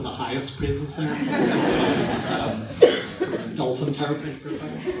highest praises there. Dolphin territory, for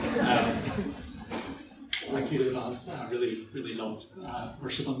thank you to the band. I really loved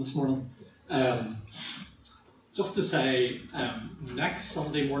worshiping this morning. Just to say, next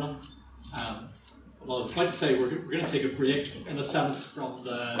Sunday morning, well, I was about to say we're going to take a break, in a sense, from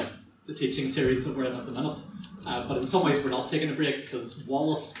the teaching series that we're in at the minute. But in some ways we're not taking a break, because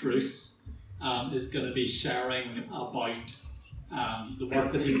Wallace Bruce is going to be sharing about the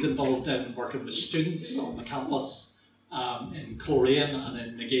work that he's involved in, working with students on the campus in Coleraine and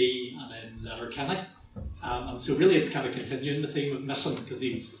in Magee and in Letterkenny. And so really it's kind of continuing the theme of mission, because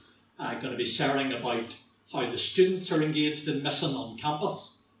he's going to be sharing about how the students are engaged in mission on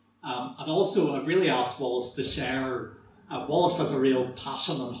campus. And also I've really asked Wallace to share, Wallace has a real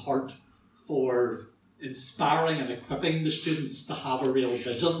passion and heart for inspiring and equipping the students to have a real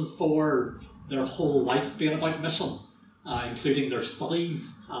vision for their whole life being about mission, including their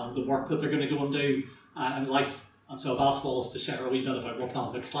studies and the work that they're going to go and do in life. And so I've asked Wallace to share a wee bit about what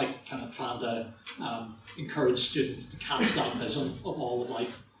that looks like, kind of trying to encourage students to catch that vision of all of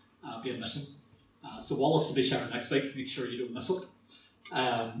life being mission. So Wallace will be sharing next week, make sure you don't miss it.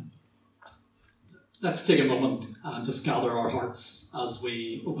 Let's take a moment and just gather our hearts as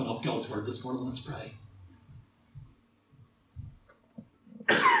we open up God's Word this morning. Let's pray.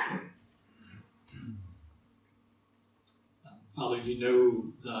 Father, you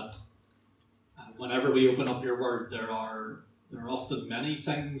know that whenever we open up your Word, there are often many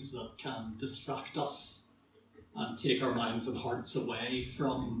things that can distract us and take our minds and hearts away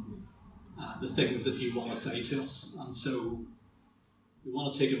from the things that you want to say to us. And so we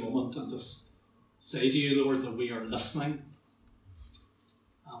want to take a moment and just say to you, Lord, that we are listening.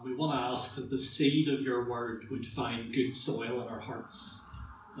 And we want to ask that the seed of your word would find good soil in our hearts,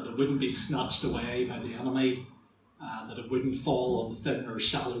 that it wouldn't be snatched away by the enemy, that it wouldn't fall on thin or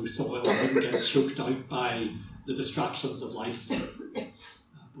shallow soil, it wouldn't get choked out by the distractions of life. But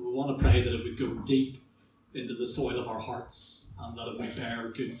we want to pray that it would go deep into the soil of our hearts, and that it would bear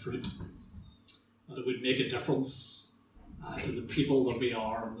good fruit, that it would make a difference to the people that we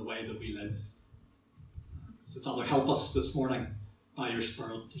are and the way that we live. So Father, help us this morning by your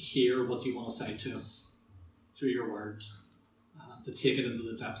Spirit to hear what you want to say to us through your word, to take it into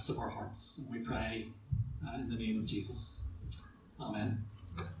the depths of our hearts. And we pray in the name of Jesus. Amen.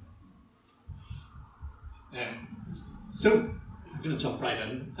 So I'm going to jump right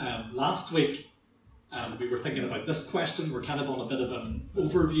in. Last week we were thinking about this question. We're kind of on a bit of an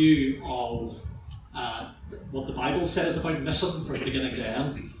overview of what the Bible says about mission from beginning to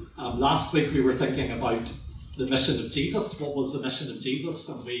end. Last week we were thinking about the mission of Jesus. What was the mission of Jesus?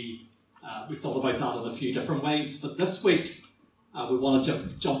 And we thought about that in a few different ways. But this week we want to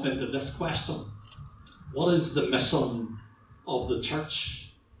jump into this question. What is the mission of the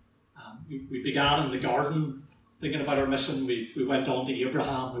church? We began in the garden thinking about our mission. We went on to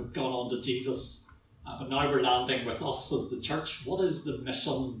Abraham. We've gone on to Jesus. But now we're landing with us as the church. What is the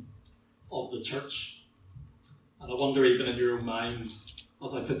mission of the church? And I wonder, even in your own mind,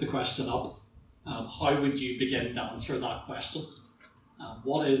 as I put the question up, how would you begin to answer that question?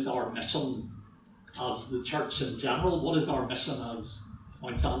 What is our mission as the church in general? What is our mission as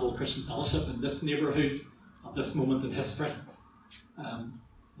Mount Sandal Christian Fellowship in this neighbourhood at this moment in history?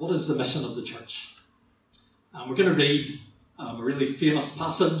 What is the mission of the church? We're going to read a really famous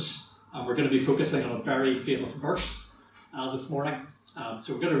passage, and we're going to be focusing on a very famous verse this morning.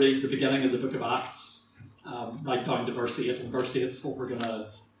 So we're going to read the beginning of the book of Acts, right down to verse 8, and verse 8 is what we're going to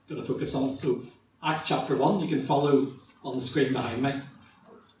focus on. So Acts chapter 1, you can follow on the screen behind me,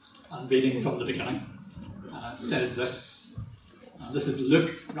 and reading from the beginning. It says this. This is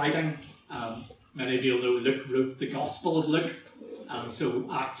Luke writing. Many of you will know Luke wrote the Gospel of Luke, and so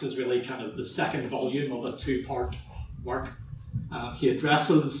Acts is really kind of the second volume of a two-part work. He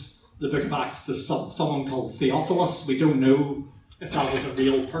addresses the book of Acts to someone called Theophilus. We don't know if that was a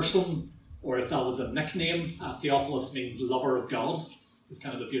real person or if that was a nickname. Theophilus means lover of God. It's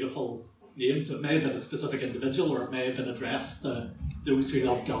kind of a beautiful name, so it may have been a specific individual, or it may have been addressed to those who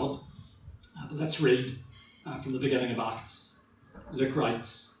love God. But let's read from the beginning of Acts. Luke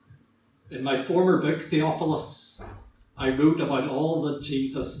writes, "In my former book, Theophilus, I wrote about all that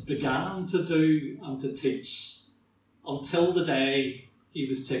Jesus began to do and to teach until the day he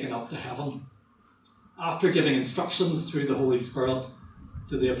was taken up to heaven, after giving instructions through the Holy Spirit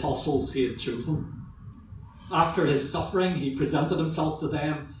to the apostles he had chosen. After his suffering, he presented himself to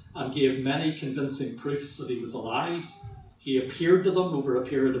them and gave many convincing proofs that he was alive. He appeared to them over a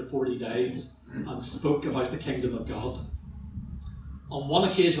period of 40 days and spoke about the kingdom of God. On one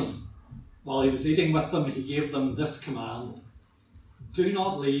occasion, while he was eating with them, he gave them this command: "Do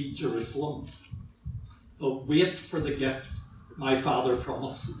not leave Jerusalem, but wait for the gift my Father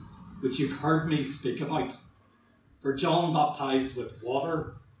promised, which you've heard me speak about. For John baptized with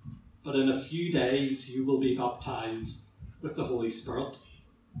water, but in a few days you will be baptized with the Holy Spirit."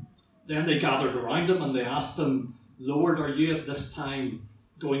 Then they gathered around him and they asked him, "Lord, are you at this time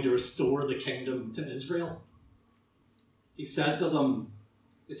going to restore the kingdom to Israel?" He said to them,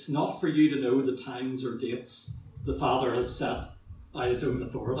 "It's not for you to know the times or dates the Father has set by his own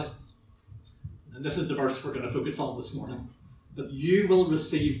authority." And this is the verse we're going to focus on this morning. "But you will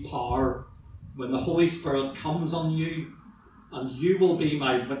receive power when the Holy Spirit comes on you, and you will be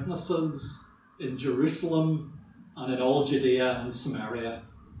my witnesses in Jerusalem and in all Judea and Samaria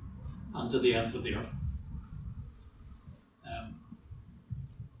and to the ends of the earth."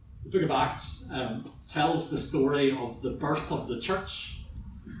 The book of Acts tells the story of the birth of the church,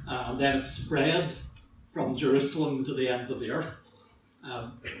 and then it spread from Jerusalem to the ends of the earth.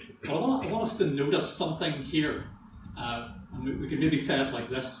 But I want us to notice something here, and we can maybe say it like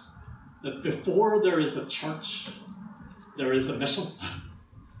this, that before there is a church, there is a mission.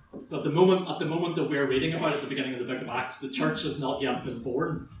 So at the moment that we're reading about at the beginning of the book of Acts, the church has not yet been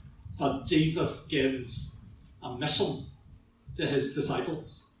born, but Jesus gives a mission to his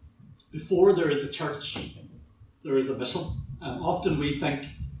disciples. Before there is a church, there is a mission. Often we think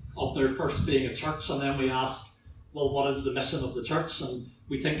of there first being a church, and then we ask, well, what is the mission of the church? And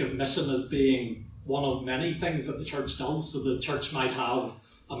we think of mission as being one of many things that the church does. So the church might have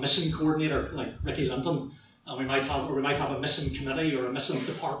a mission coordinator like Ricky Linton, and we might have a mission committee or a mission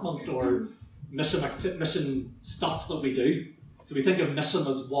department or mission stuff that we do. So we think of mission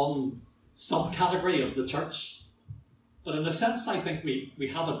as one subcategory of the church. But in a sense, I think we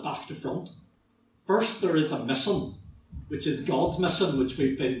have it back to front. First, there is a mission, which is God's mission, which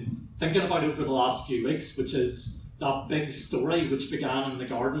we've been thinking about over the last few weeks, which is that big story which began in the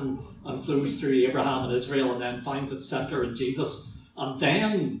garden and flows through Abraham and Israel and then finds its centre in Jesus. And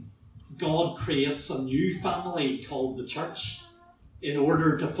then God creates a new family called the church in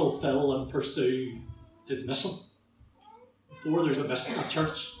order to fulfill and pursue his mission. Before there's a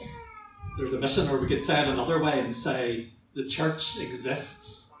church, there's a mission, or we could say it another way and say the church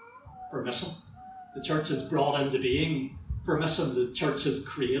exists for mission. The church is brought into being for mission. The church is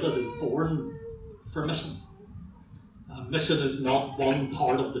created, is born for mission. Mission is not one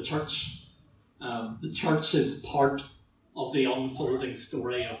part of the church. The church is part of the unfolding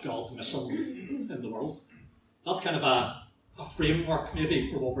story of God's mission in the world. That's kind of a framework maybe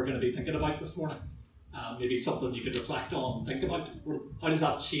for what we're going to be thinking about this morning. Maybe something you could reflect on and think about. How does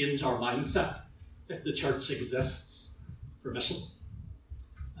that change our mindset if the church exists for mission?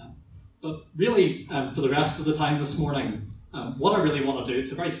 But really, for the rest of the time this morning, what I really want to do,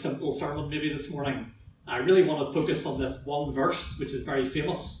 it's a very simple sermon maybe this morning. I really want to focus on this one verse, which is very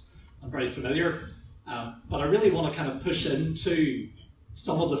famous and very familiar. But I really want to kind of push into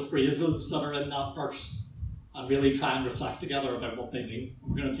some of the phrases that are in that verse and really try and reflect together about what they mean.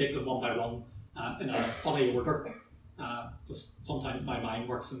 We're going to take them one by one in a funny order. Sometimes my mind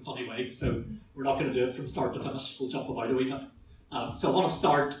works in funny ways, so we're not going to do it from start to finish. We'll jump about a wee bit. So I want to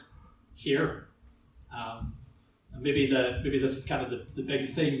start here. And maybe this is kind of the big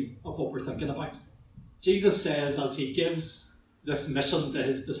theme of what we're thinking about. Jesus says, as he gives this mission to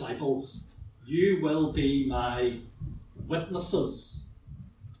his disciples, "You will be my witnesses."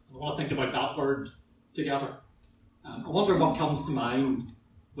 I want to think about that word together. I wonder what comes to mind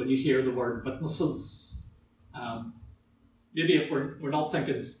when you hear the word witnesses. Maybe if we're not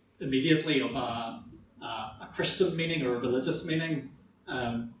thinking immediately of a Christian meaning or a religious meaning,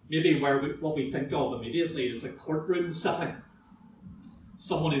 maybe what we think of immediately is a courtroom setting.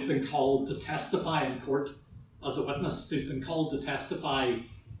 Someone who's been called to testify in court as a witness, who's been called to testify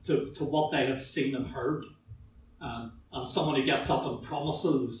to what they have seen and heard. And someone who gets up and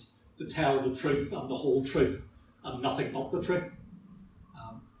promises to tell the truth and the whole truth and nothing but the truth.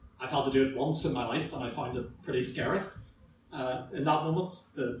 I've had to do it once in my life and I found it pretty scary in that moment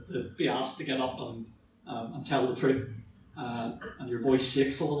to be asked to get up and tell the truth. And your voice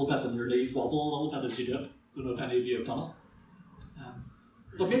shakes a little bit and your knees wobble a little bit as you do it. Don't know if any of you have done it.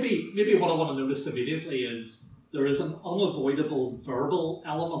 But maybe what I want to notice immediately is there is an unavoidable verbal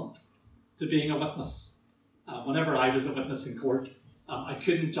element to being a witness. Whenever I was a witness in court, I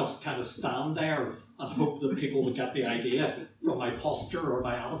couldn't just kind of stand there and hope that people would get the idea from my posture or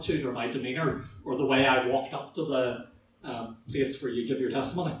my attitude or my demeanour or the way I walked up to the place where you give your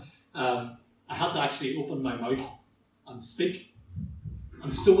testimony. I had to actually open my mouth and speak.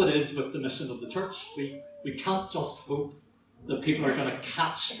 And so it is with the mission of the church. We can't just hope that people are going to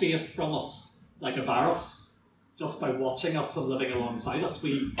catch faith from us like a virus, just by watching us and living alongside us.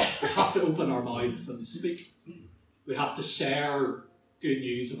 We have to open our mouths and speak. We have to share good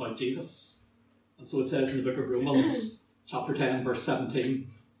news about Jesus. And so it says in the book of Romans, chapter 10, verse 17,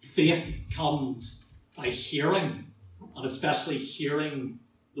 faith comes by hearing, and especially hearing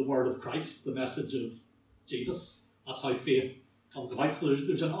the word of Christ, the message of Jesus. That's how faith comes about. So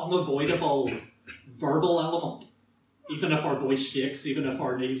there's an unavoidable verbal element. Even if our voice shakes, even if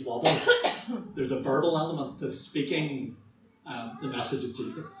our knees wobble, there's a verbal element to speaking the message of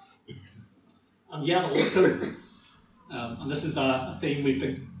Jesus. And yet also, and this is a theme we've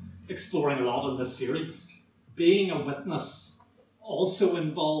been exploring a lot in this series, being a witness also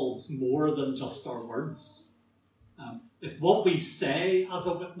involves more than just our words. If what we say as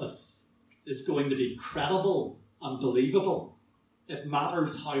a witness is going to be credible and believable, it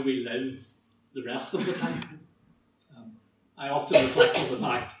matters how we live the rest of the time. I often reflect on the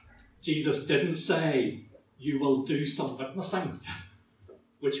fact Jesus didn't say, you will do some witnessing,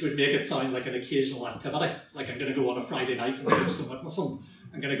 which would make it sound like an occasional activity. Like, I'm going to go on a Friday night and do some witnessing.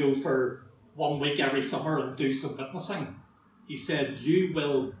 I'm going to go for 1 week every summer and do some witnessing. He said, you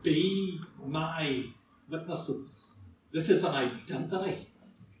will be my witnesses. This is an identity.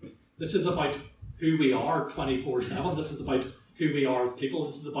 This is about who we are 24/7. This is about who we are as people.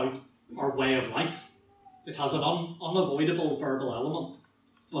 This is about our way of life. It has an unavoidable verbal element,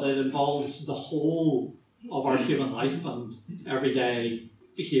 but it involves the whole of our human life and everyday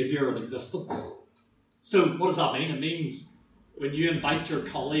behaviour and existence. So what does that mean? It means when you invite your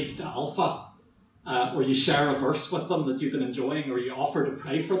colleague to Alpha, or you share a verse with them that you've been enjoying, or you offer to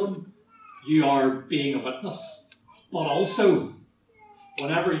pray for them, you are being a witness. But also,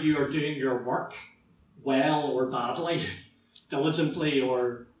 whenever you are doing your work well or badly, diligently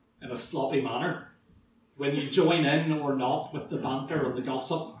or in a sloppy manner, when you join in or not with the banter and the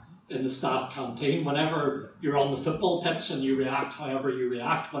gossip in the staff canteen, whenever you're on the football pitch and you react however you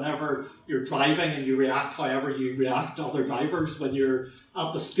react, whenever you're driving and you react however you react to other drivers, when you're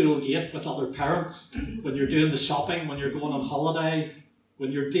at the school gate with other parents, when you're doing the shopping, when you're going on holiday,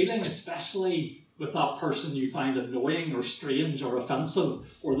 when you're dealing especially with that person you find annoying or strange or offensive,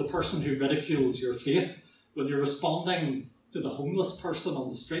 or the person who ridicules your faith, when you're responding to the homeless person on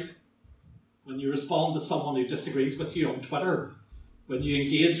the street, when you respond to someone who disagrees with you on Twitter, when you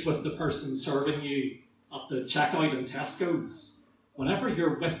engage with the person serving you at the checkout in Tesco's, whenever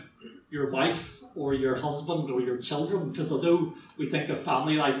you're with your wife or your husband or your children, because although we think of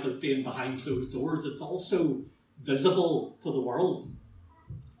family life as being behind closed doors, it's also visible to the world.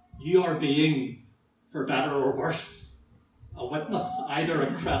 You are being, for better or worse, a witness, either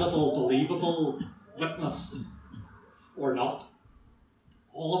a credible, believable witness or not.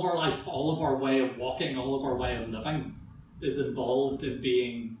 All of our life, all of our way of walking, all of our way of living is involved in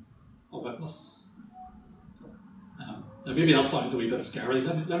being a witness. Now maybe that sounds a wee bit scary.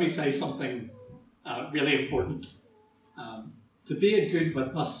 Let me say something really important. To be a good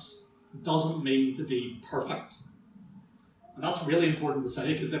witness doesn't mean to be perfect. And that's really important to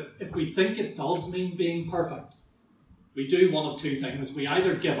say, because if we think it does mean being perfect, we do one of two things. We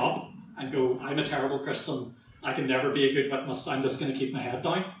either give up and go, I'm a terrible Christian, I can never be a good witness, I'm just going to keep my head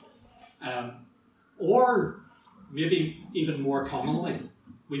down. Or maybe even more commonly,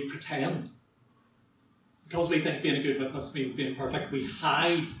 we pretend. Because we think being a good witness means being perfect, we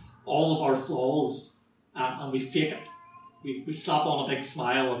hide all of our flaws and we fake it. We slap on a big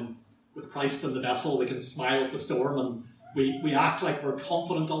smile, and with Christ in the vessel we can smile at the storm, and we act like we're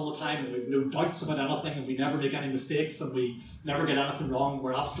confident all the time, and we've no doubts about anything, and we never make any mistakes, and we never get anything wrong.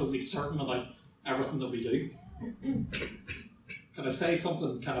 We're absolutely certain about everything that we do. Can I say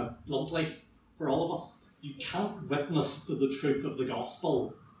something kind of bluntly for all of us? You can't witness to the truth of the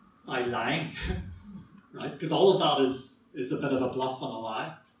gospel by lying, right? Because all of that is a bit of a bluff and a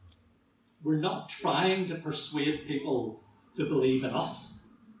lie. We're not trying to persuade people to believe in us.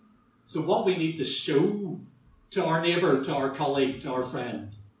 So what we need to show to our neighbour, to our colleague, to our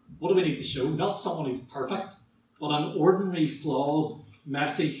friend, what do we need to show? Not someone who's perfect, but an ordinary, flawed,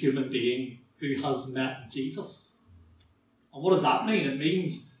 messy human being who has met Jesus. And what does that mean? It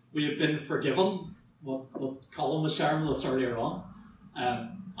means we have been forgiven, what Colin was sharing with us earlier on.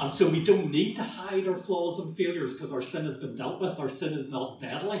 And so we don't need to hide our flaws and failures because our sin has been dealt with. Our sin is not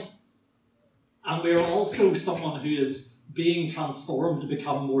deadly. And we are also someone who is being transformed to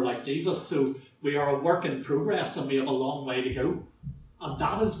become more like Jesus. So we are a work in progress and we have a long way to go. And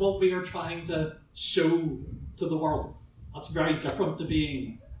that is what we are trying to show to the world. That's very different to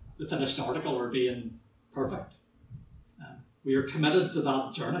being the finished article or being perfect. We are committed to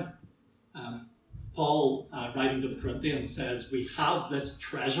that journey. Paul, writing to the Corinthians, says we have this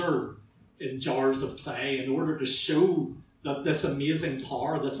treasure in jars of clay in order to show that this amazing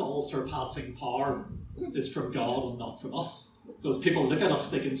power, this all-surpassing power, is from God and not from us. So as people look at us,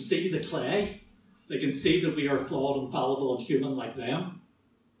 they can see the clay, they can see that we are flawed and fallible and human like them,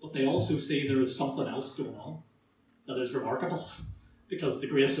 but they also see there is something else going on that is remarkable, because the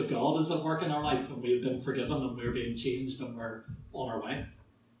grace of God is at work in our life, and we have been forgiven, and we're being changed, and we're on our way.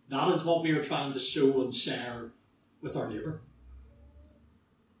 That is what we are trying to show and share with our neighbour.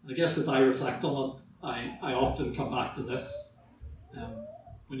 And I guess as I reflect on it, I often come back to this.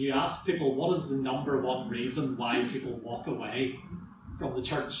 When you ask people what is the number one reason why people walk away from the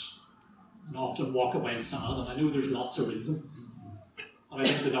church, and often walk away sad, and I know there's lots of reasons, and I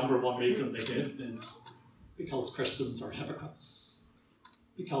think the number one reason they give is because Christians are hypocrites,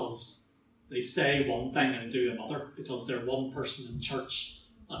 because they say one thing and do another, because they're one person in church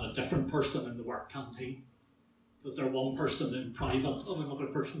and a different person in the work canteen, because they're one person in private and another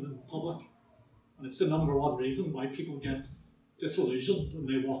person in public. And it's the number one reason why people get disillusioned and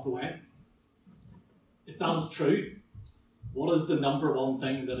they walk away. If that is true, what is the number one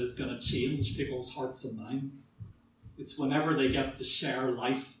thing that is going to change people's hearts and minds? It's whenever they get to share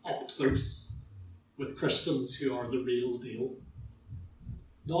life up close with Christians who are the real deal.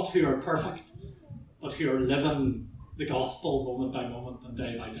 Not who are perfect, but who are living the gospel moment by moment and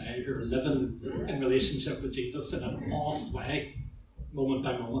day by day, who are living in relationship with Jesus in an honest way, moment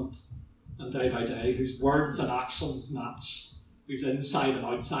by moment and day by day, whose words and actions match, whose inside and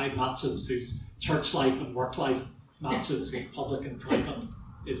outside matches, whose church life and work life matches, whose public and private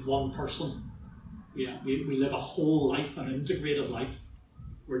is one person. We live a whole life, an integrated life,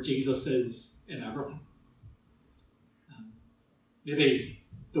 where Jesus is in everything. Maybe,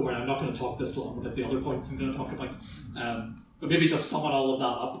 don't worry, I'm not going to talk this long about the other points I'm going to talk about, but maybe just summing all of that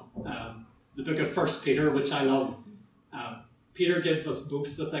up. The book of 1 Peter, which I love, Peter gives us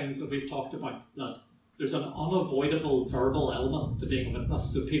both the things that we've talked about, that there's an unavoidable verbal element to being a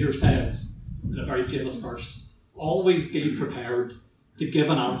witness. So Peter says, in a very famous verse, always be prepared to give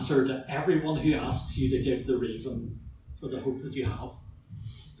an answer to everyone who asks you to give the reason for the hope that you have.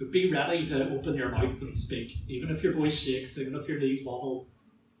 So be ready to open your mouth and speak, even if your voice shakes, even if your knees wobble.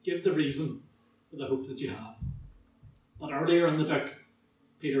 Give the reason for the hope that you have. But earlier in the book,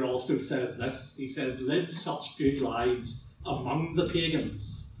 Peter also says this. He says, live such good lives among the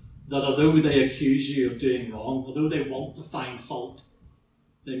pagans, that although they accuse you of doing wrong, although they want to find fault,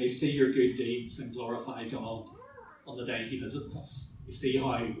 they may see your good deeds and glorify God on the day he visits us. You see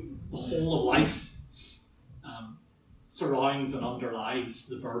how the whole of life surrounds and underlies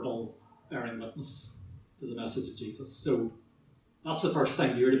the verbal bearing witness to the message of Jesus. So that's the first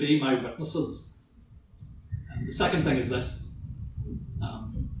thing. You're to be my witnesses. And the second thing is this.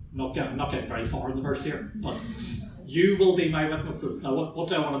 I'm not getting very far in the verse here, but you will be my witnesses. Now, what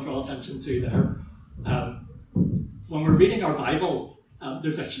do I want to draw attention to there? When we're reading our Bible,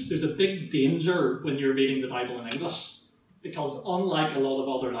 there's a big danger when you're reading the Bible in English, because unlike a lot of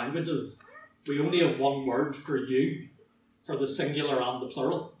other languages, we only have one word for you, for the singular and the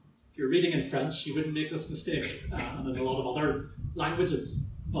plural. If you're reading in French, you wouldn't make this mistake, and in a lot of other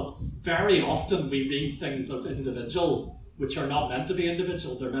languages. But very often we read things as individual, which are not meant to be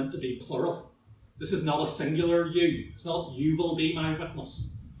individual, they're meant to be plural. This is not a singular you. It's not you will be my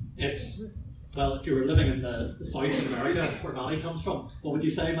witness. It's, well, if you were living in the South of America, where Maddie comes from, what would you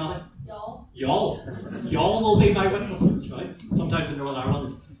say, Maddie? Y'all. Y'all. Y'all will be my witnesses, right? Sometimes in Northern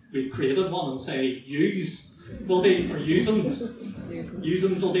Ireland, we've created one and say, yous will be, or usins.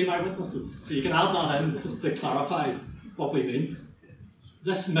 Usins will be my witnesses. So you can add that in just to clarify what we mean.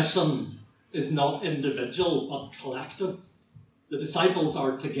 This mission is not individual, but collective. The disciples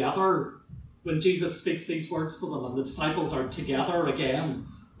are together when Jesus speaks these words to them, and the disciples are together again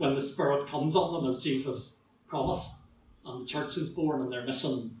when the Spirit comes on them, as Jesus promised, and the church is born and their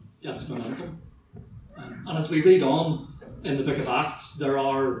mission gets momentum. And as we read on in the book of Acts, there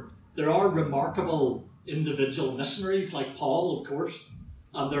are remarkable individual missionaries like Paul, of course,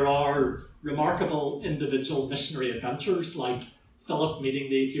 and there are remarkable individual missionary adventures like Philip meeting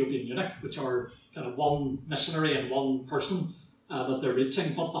the Ethiopian eunuch, which are kind of one missionary and one person that they're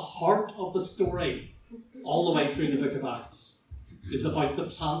reaching. But the heart of the story, all the way through the book of Acts, is about the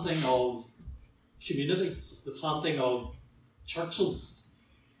planting of communities, the planting of churches,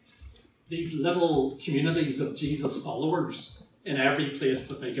 these little communities of Jesus followers in every place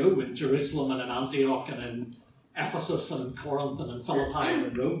that they go, in Jerusalem and in Antioch and in Ephesus and in Corinth and in Philippi and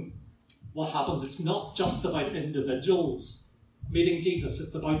in Rome. What happens? It's not just about individuals meeting Jesus,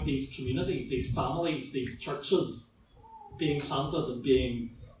 it's about these communities, these families, these churches being planted and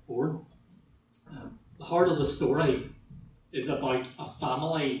being born. The heart of the story is about a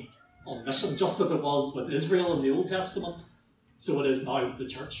family on mission, just as it was with Israel in the Old Testament, so it is now with the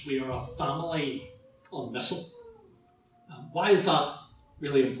church. We are a family on mission. Why is that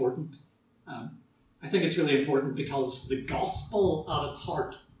really important? I think it's really important because the gospel at its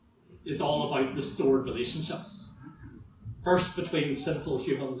heart is all about restored relationships. First between sinful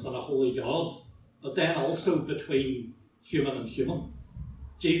humans and a holy God, but then also between human and human.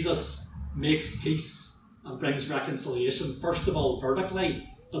 Jesus makes peace and brings reconciliation, first of all vertically,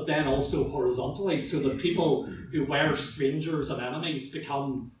 but then also horizontally, so that people who were strangers and enemies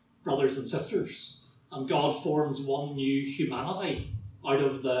become brothers and sisters. And God forms one new humanity out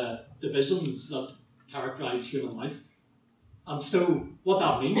of the divisions that characterize human life. And so what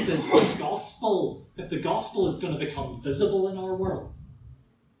that means is if the gospel is going to become visible in our world,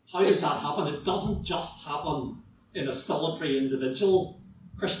 how does that happen? It doesn't just happen in a solitary individual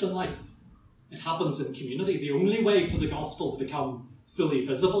Christian life. It happens in community. The only way for the gospel to become fully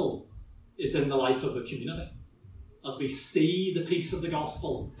visible is in the life of a community. As we see the peace of the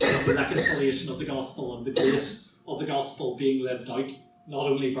gospel, and the reconciliation of the gospel, and the grace of the gospel being lived out, not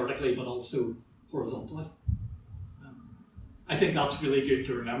only vertically but also horizontally. I think that's really good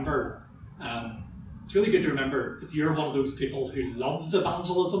to remember. It's really good to remember if you're one of those people who loves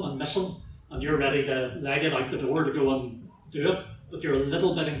evangelism and mission, and you're ready to leg it out the door to go and do it, but you're a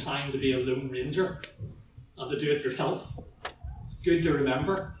little bit inclined to be a lone ranger and to do it yourself. It's good to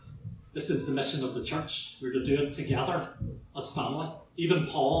remember this is the mission of the church. We're to do it together as family. Even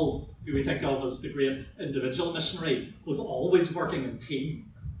Paul, who we think of as the great individual missionary, was always working in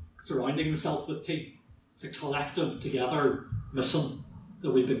team, surrounding himself with team. It's a collective together mission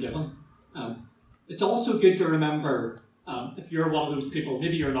that we've been given. It's also good to remember, if you're one of those people,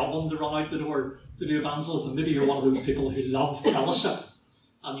 maybe you're not one to run out the door to do evangelism, maybe you're one of those people who love fellowship,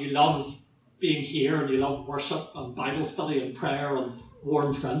 and you love being here, and you love worship and Bible study and prayer and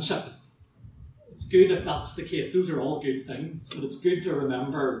warm friendship. It's good if that's the case. Those are all good things, but it's good to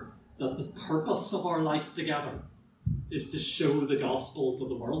remember that the purpose of our life together is to show the gospel to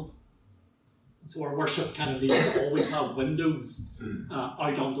the world. So our worship kind of needs to always have windows out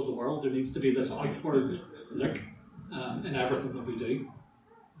onto the world. There needs to be this outward look in everything that we do.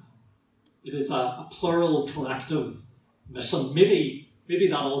 It is a plural, collective mission. Maybe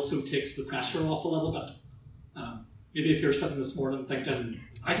that also takes the pressure off a little bit. Maybe if you're sitting this morning thinking,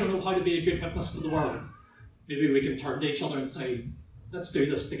 I don't know how to be a good witness to the world, maybe we can turn to each other and say, let's do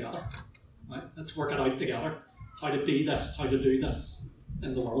this together. Right? Let's work it out together. How to be this, how to do this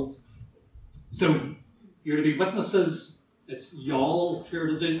in the world. So, you're to be witnesses. It's y'all who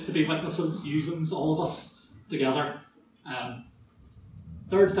are to be witnesses, usings, all of us together.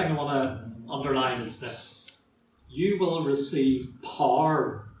 Third thing I want to underline is this. You will receive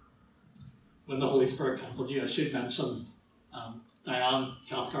power when the Holy Spirit comes on you. I should mention, Diane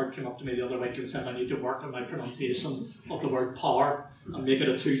Cathcart came up to me the other week and said I need to work on my pronunciation of the word power and make it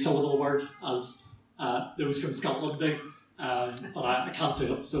a 2-syllable word, as those from Scotland do. But I can't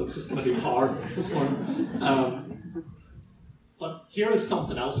do it, so it's just going to be power this morning. But here is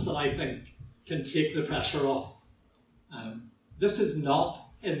something else that I think can take the pressure off. This is not,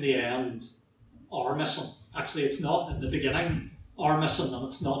 in the end, our mission. Actually, it's not in the beginning our mission, and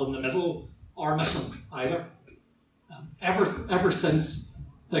it's not in the middle our mission either. Ever since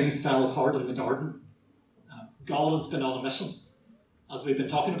things fell apart in the garden, God has been on a mission, as we've been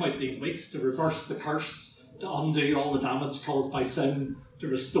talking about these weeks, to reverse the curse, to undo all the damage caused by sin, to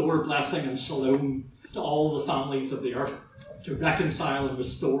restore blessing and shalom to all the families of the earth, to reconcile and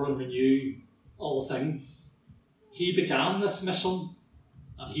restore and renew all things. He began this mission,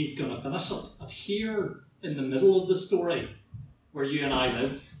 and he's going to finish it. And here, in the middle of the story, where you and I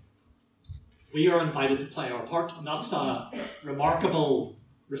live, we are invited to play our part, and that's a remarkable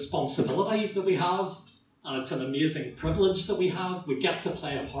responsibility that we have, and it's an amazing privilege that we have. We get to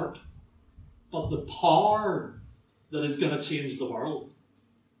play a part. But the power that is going to change the world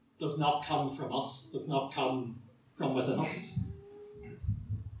does not come from us, does not come from within us.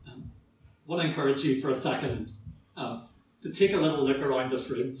 I want to encourage you for a second to take a little look around this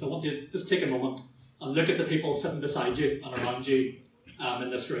room. So I want you to just take a moment and look at the people sitting beside you and around you in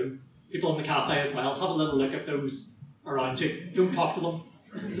this room. People in the cafe as well. Have a little look at those around you. Don't talk to them.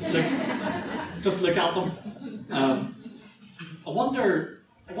 Just look at them. I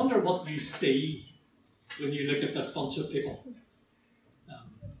wonder what you see when you look at this bunch of people.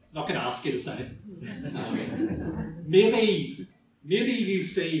 I'm not going to ask you to say. Maybe you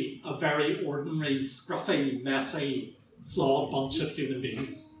see a very ordinary, scruffy, messy, flawed bunch of human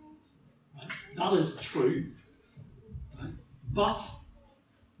beings. Right? That is true. Right? But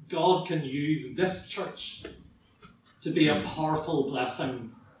God can use this church to be a powerful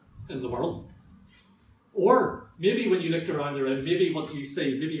blessing in the world. Or maybe when you look around the room, maybe what you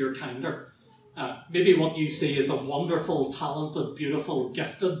see, maybe you're kinder. Maybe what you see is a wonderful, talented, beautiful,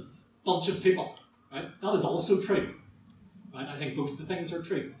 gifted bunch of people. Right? That is also true. Right? I think both the things are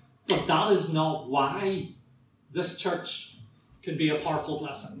true. But that is not why this church can be a powerful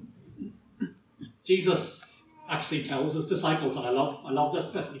blessing. Jesus actually tells his disciples, and I love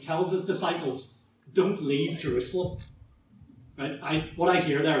this bit, he tells his disciples, don't leave Jerusalem. Right? What I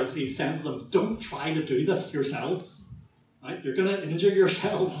hear there is he's saying to them, don't try to do this yourselves. Right? You're going to injure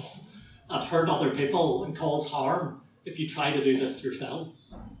yourselves and hurt other people and cause harm if you try to do this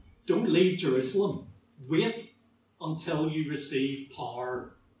yourselves. Don't leave Jerusalem. Wait until you receive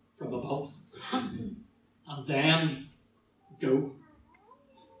power from above. And then go.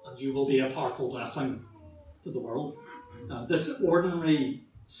 And you will be a powerful blessing to the world. This ordinary,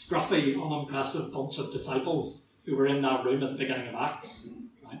 scruffy, unimpressive bunch of disciples who were in that room at the beginning of Acts,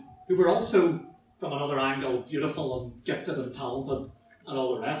 right? Who were also, from another angle, beautiful and gifted and talented and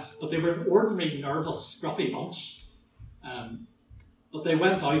all the rest, but they were an ordinary, nervous, scruffy bunch. But they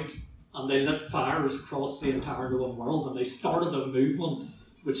went out and they lit fires across the entire known world, and they started a movement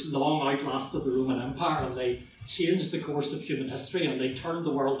which long outlasted the Roman Empire, and they changed the course of human history, and they turned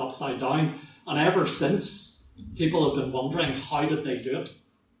the world upside down. And ever since, people have been wondering, how did they do it?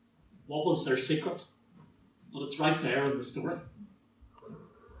 What was their secret? But it's right there in the story.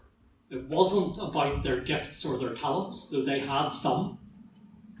 It wasn't about their gifts or their talents, though they had some.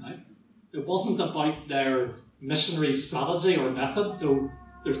 Right? It wasn't about their missionary strategy or method, though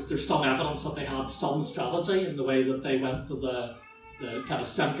there's some evidence that they had some strategy in the way that they went to the kind of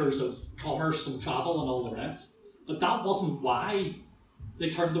centres of commerce and travel and all the rest. But that wasn't why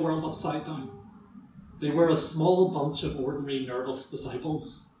they turned the world upside down. They were a small bunch of ordinary, nervous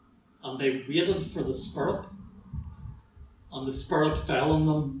disciples, and they waited for the Spirit, and the Spirit fell on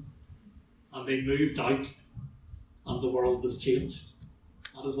them, and they moved out, and the world was changed.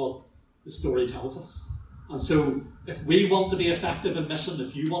 That is what the story tells us. And so, if we want to be effective in mission,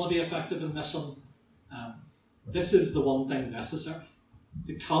 if you want to be effective in mission, this is the one thing necessary.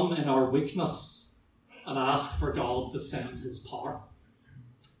 To come in our weakness and ask for God to send his power.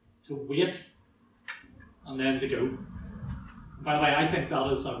 To wait and then to go. By the way, I think that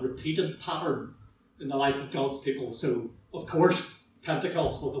is a repeated pattern in the life of God's people. So, of course,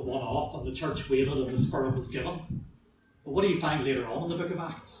 Pentecost was a one-off and the church waited and the Spirit was given. But what do you find later on in the book of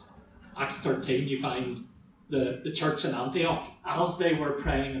Acts? Acts 13, you find the church in Antioch, as they were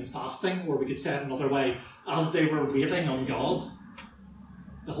praying and fasting, or we could say it another way, as they were waiting on God,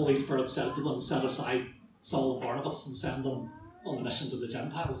 the Holy Spirit said to them, set aside Saul and Barnabas and send them on the mission to the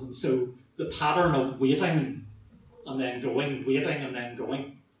Gentiles. And so the pattern of waiting and then going, waiting and then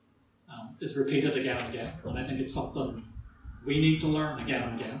going, is repeated again and again. And I think it's something we need to learn again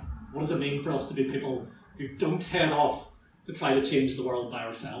and again. What does it mean for us to be people who don't head off to try to change the world by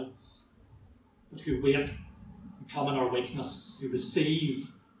ourselves, but who wait and come in our weakness, who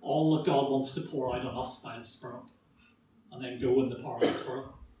receive all that God wants to pour out on us by his Spirit, and then go in the power of the Spirit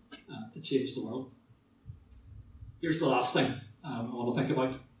to change the world. Here's the last thing I want to think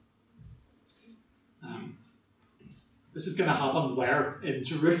about. This is going to happen where? In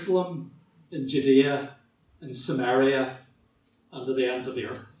Jerusalem, in Judea, in Samaria, and to the ends of the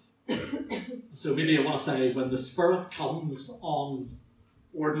earth. So maybe I want to say, when the Spirit comes on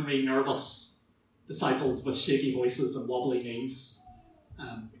ordinary, nervous disciples with shaky voices and wobbly knees,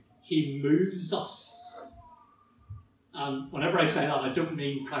 he moves us. And whenever I say that, I don't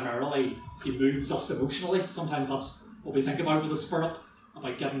mean primarily he moves us emotionally. Sometimes that's what we think about with the Spirit,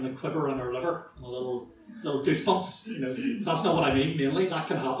 about getting the quiver in our liver and a little goosebumps. You know, that's not what I mean. Mainly, that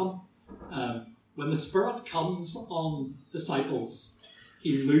can happen. When the Spirit comes on disciples,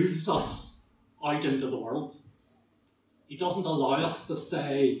 he moves us out into the world. He doesn't allow us to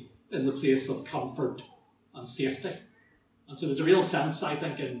stay in the place of comfort and safety. And so there's a real sense, I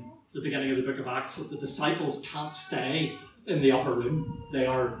think, in the beginning of the book of Acts, that the disciples can't stay in the upper room. They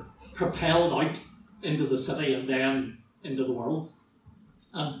are propelled out into the city and then into the world.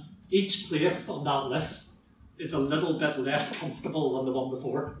 And each place on that list is a little bit less comfortable than the one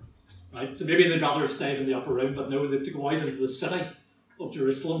before. Right? So maybe they'd rather stay in the upper room, but no, they have to go out into the city of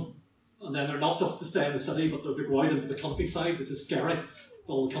Jerusalem. And then they're not just to stay in the city, but they're to go out into the countryside, which is scary,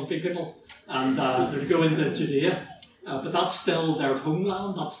 all the country people. And they're to go into Judea. But that's still their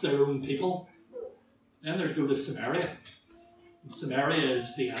homeland, that's their own people. Then they're to go to Samaria. And Samaria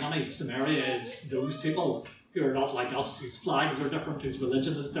is the enemy. Samaria is those people who are not like us, whose flags are different, whose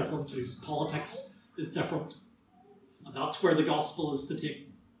religion is different, whose politics is different. And that's where the gospel is to take.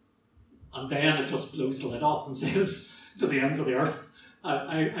 And then it just blows the lid off and says, to the ends of the earth.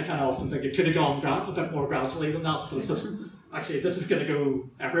 I kind of often think it could have gone a bit more gradually than that, but it's just, actually, this is going to go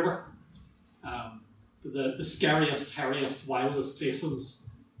everywhere. The scariest, hairiest, wildest places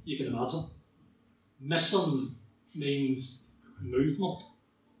you can imagine. Mission means movement.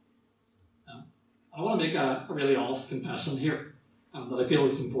 I want to make a really honest confession here that I feel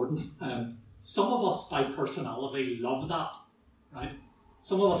is important. Some of us, by personality, love that, right?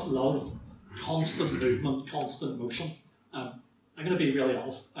 Some of us love constant movement, constant motion. I'm going to be really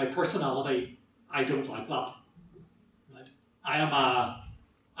honest. By personality, I don't like that. Right?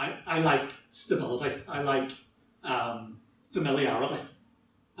 I like stability. I like familiarity.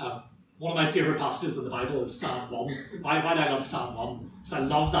 One of my favourite passages in the Bible is Psalm 1. Why do I love Psalm 1? Because I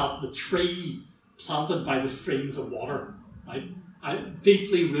love that the tree planted by the streams of water, right?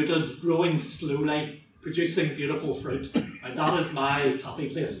 Deeply rooted, growing slowly, producing beautiful fruit. Right? That is my happy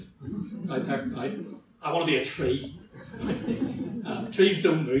place. Right there, right? I want to be a tree. Trees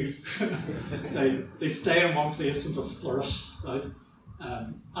don't move. they stay in one place and just flourish, right?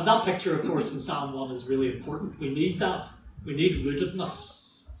 And that picture, of course, in Psalm 1 is really important. We need that. We need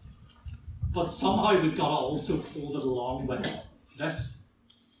rootedness. But somehow we've got to also hold it along with this,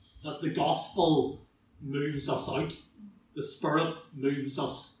 that the gospel moves us out. The Spirit moves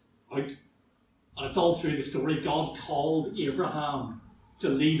us out. And it's all through the story. God called Abraham to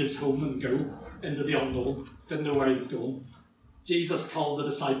leave his home and go into the unknown. Didn't know where he was going. Jesus called the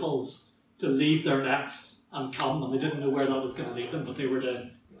disciples to leave their nets and come, and they didn't know where that was going to lead them, but they were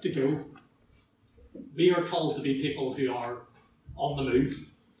to go. We are called to be people who are on the move.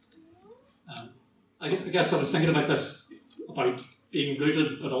 I guess I was thinking about this, about being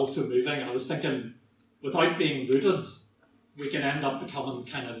rooted but also moving, and I was thinking, without being rooted, we can end up becoming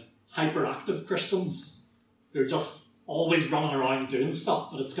kind of hyperactive Christians who are just always running around doing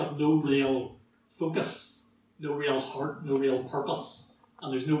stuff, but it's got no real focus, no real heart, no real purpose,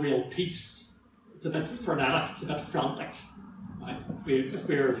 and there's no real peace. It's a bit frenetic, it's a bit frantic, right? If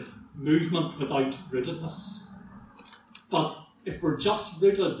we're movement without rootedness. But if we're just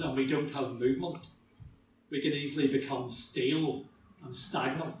rooted and we don't have movement, we can easily become stale and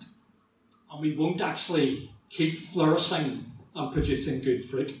stagnant, and we won't actually keep flourishing and producing good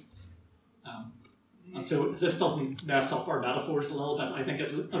fruit. And so if this doesn't mess up our metaphors a little bit, I think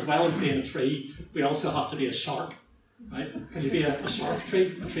as well as being a tree, we also have to be a shark, right? Can you be a shark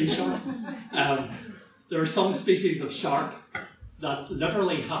tree, a tree shark? There are some species of shark that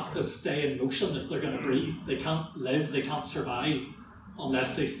literally have to stay in motion if they're going to breathe. They can't live, they can't survive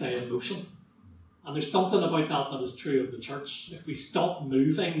unless they stay in motion. And there's something about that is true of the church. If we stop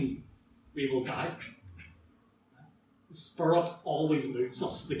moving, we will die. The Spirit always moves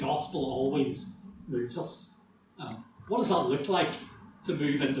us. The gospel always moves us. What does that look like to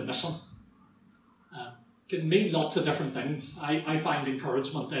move into mission? It can mean lots of different things. I find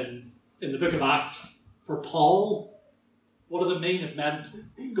encouragement in the book of Acts. For Paul, what did it mean? It meant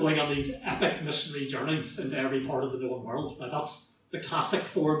going on these epic missionary journeys into every part of the known world. Now, that's the classic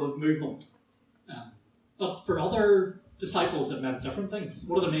form of movement. But for other disciples, it meant different things.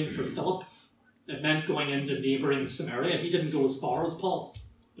 What did it mean for Philip? It meant going into neighbouring Samaria. He didn't go as far as Paul,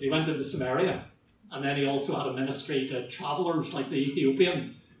 but he went into Samaria. And then he also had a ministry to travellers like the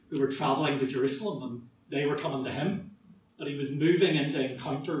Ethiopian who were travelling to Jerusalem, and they were coming to him. But he was moving into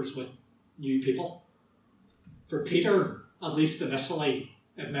encounters with new people. For Peter, at least initially,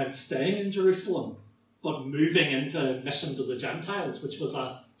 it meant staying in Jerusalem, but moving into mission to the Gentiles, which was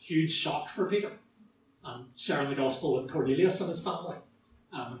a huge shock for Peter, and sharing the gospel with Cornelius and his family,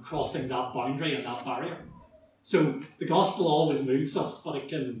 crossing that boundary and that barrier. So the gospel always moves us, but it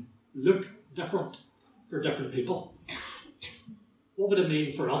can look different for different people. What would it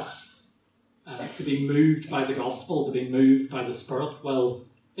mean for us to be moved by the gospel, to be moved by the Spirit? Well,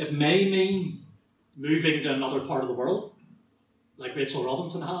 it may mean moving to another part of the world, like Rachel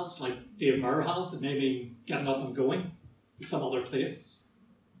Robinson has, like Dave Murr has. It may mean getting up and going to some other place.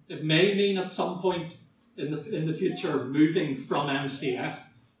 It may mean at some point in the future moving from MCF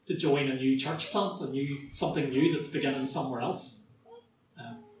to join a new church plant, something new that's beginning somewhere else.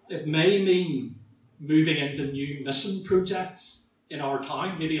 It may mean moving into new mission projects in our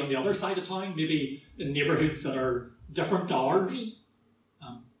town, maybe on the other side of town, maybe in neighbourhoods that are different to ours.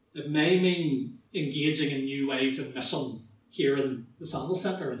 It may mean engaging in new ways of mission here in the Sandal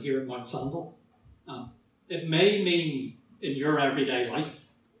Centre and here in Mount Sandal. It may mean in your everyday life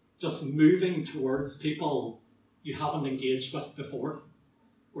just moving towards people you haven't engaged with before,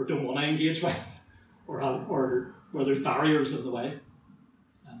 or don't want to engage with, or where there's barriers in the way.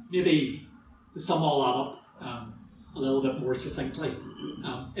 Maybe to sum all that up a little bit more succinctly,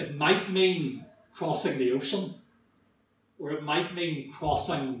 it might mean crossing the ocean, or it might mean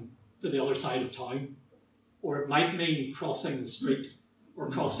crossing to the other side of town, or it might mean crossing the street, or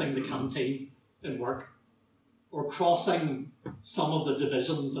crossing the canteen in work, or crossing some of the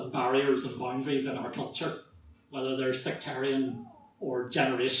divisions and barriers and boundaries in our culture, whether they're sectarian or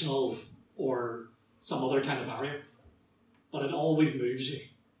generational or some other kind of barrier. But it always moves you.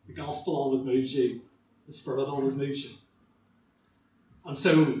 The gospel always moves you. The Spirit always moves you. And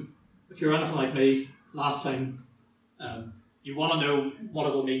so, if you're anything like me, last time, you want to know what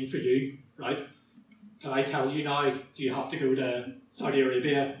it'll mean for you, right? Can I tell you now, do you have to go to Saudi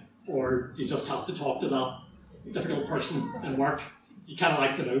Arabia, or do you just have to talk to that difficult person in work? You kind of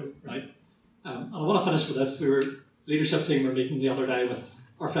like to know, right? And I want to finish with this. Leadership team were meeting the other day with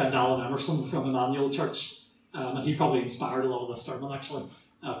our friend Alan Emerson from Emmanuel Church, and he probably inspired a lot of this sermon actually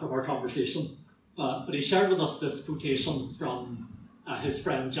from our conversation. But he shared with us this quotation from his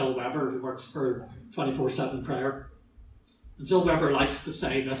friend Jill Weber, who works for 24/7 Prayer. And Jill Weber likes to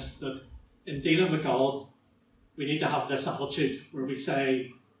say this, that in dealing with God, we need to have this attitude where we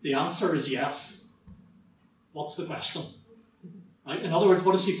say, the answer is yes. What's the question? Right? In other words,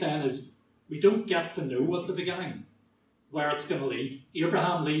 what is she saying is, we don't get to know at the beginning where it's going to lead.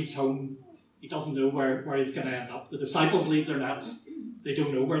 Abraham leaves home. He doesn't know where he's going to end up. The disciples leave their nets. They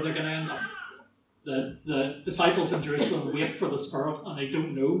don't know where they're going to end up. The disciples in Jerusalem wait for the Spirit, and they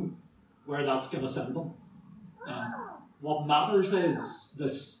don't know where that's going to send them. What matters is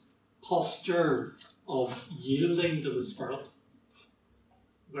this posture of yielding to the Spirit,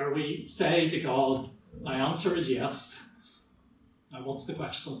 where we say to God, my answer is yes. Now what's the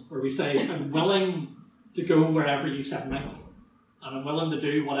question? Where we say, I'm willing to go wherever you send me, and I'm willing to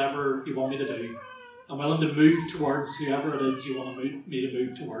do whatever you want me to do. I'm willing to move towards whoever it is you want me to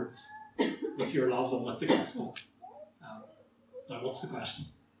move towards with your love and with the gospel. Now what's the question?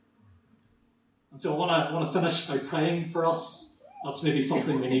 And so I want to finish by praying for us. That's maybe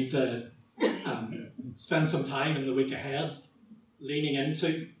something we need to spend some time in the week ahead leaning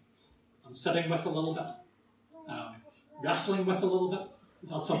into and sitting with a little bit, wrestling with a little bit.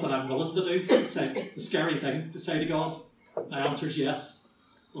 Is that something I'm willing to do? It's the scary thing to say to God, my answer is yes,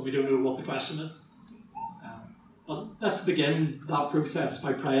 when we don't know what the question is. But let's begin that process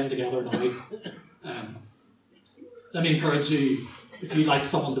by praying together now. Let me encourage you, if you'd like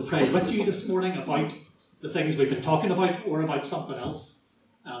someone to pray with you this morning about the things we've been talking about or about something else,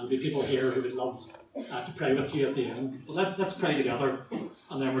 there'll be people here who would love to pray with you at the end. But let's pray together,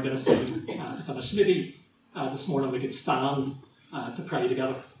 and then we're going to sing to finish. Maybe this morning we could stand to pray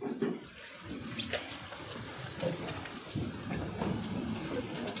together.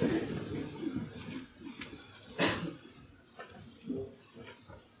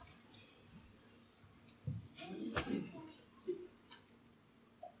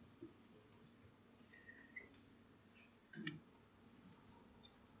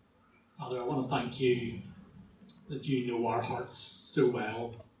 Father, I want to thank you that you know our hearts so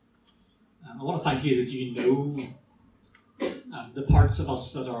well. I want to thank you that you know the parts of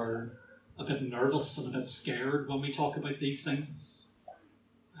us that are a bit nervous and a bit scared when we talk about these things.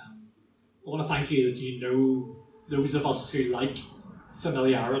 I want to thank you that you know those of us who like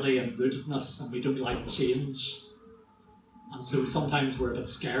familiarity and rootedness and we don't like change. And so sometimes we're a bit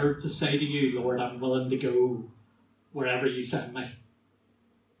scared to say to you, Lord, I'm willing to go wherever you send me.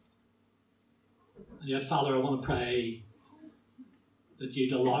 And yet, Father, I want to pray that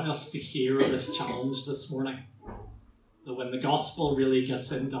you'd allow us to hear this challenge this morning. That when the gospel really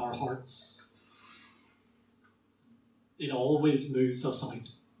gets into our hearts, it always moves us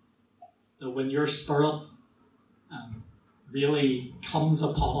out. That when your Spirit really comes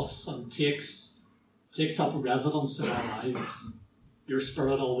upon us and takes up residence in our lives, your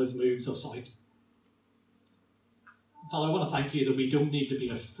Spirit always moves us out. Father, I want to thank you that we don't need to be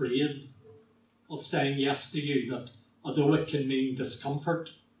afraid of saying yes to you, that although it can mean discomfort,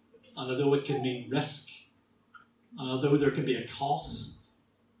 and although it can mean risk, and although there can be a cost,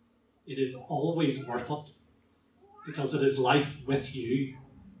 it is always worth it, because it is life with you,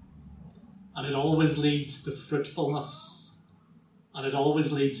 and it always leads to fruitfulness, and it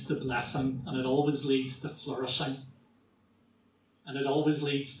always leads to blessing, and it always leads to flourishing, and it always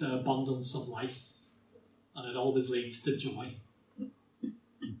leads to abundance of life, and it always leads to joy.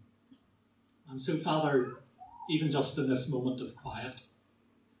 And so, Father, even just in this moment of quiet,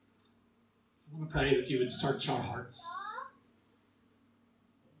 I want to pray that you would search our hearts.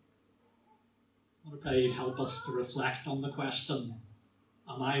 I want to pray you'd help us to reflect on the question,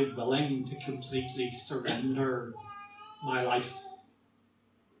 am I willing to completely surrender my life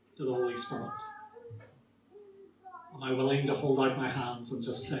to the Holy Spirit? Am I willing to hold out my hands and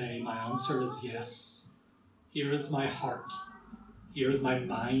just say, my answer is yes. Here is my heart. Here is my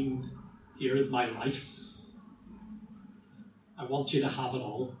mind. Here is my life. I want you to have it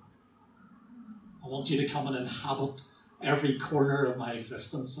all. I want you to come and inhabit every corner of my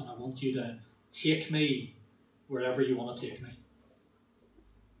existence, and I want you to take me wherever you want to take me.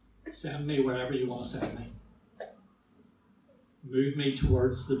 Send me wherever you want to send me. Move me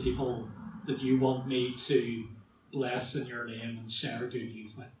towards the people that you want me to bless in your name and share good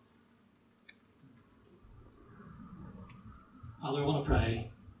news with. Father, I want to pray,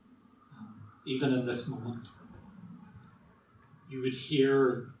 even in this moment, you would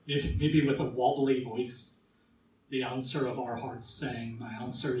hear, maybe with a wobbly voice, the answer of our hearts saying, my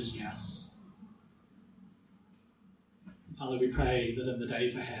answer is yes. Father, we pray that in the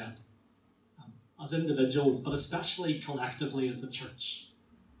days ahead, as individuals, but especially collectively as a church,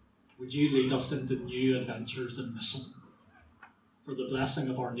 would you lead us into new adventures and mission for the blessing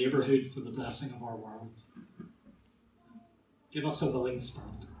of our neighbourhood, for the blessing of our world. Give us a willing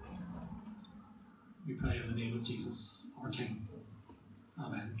spirit. We pray in the name of Jesus, our King.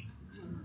 Amen.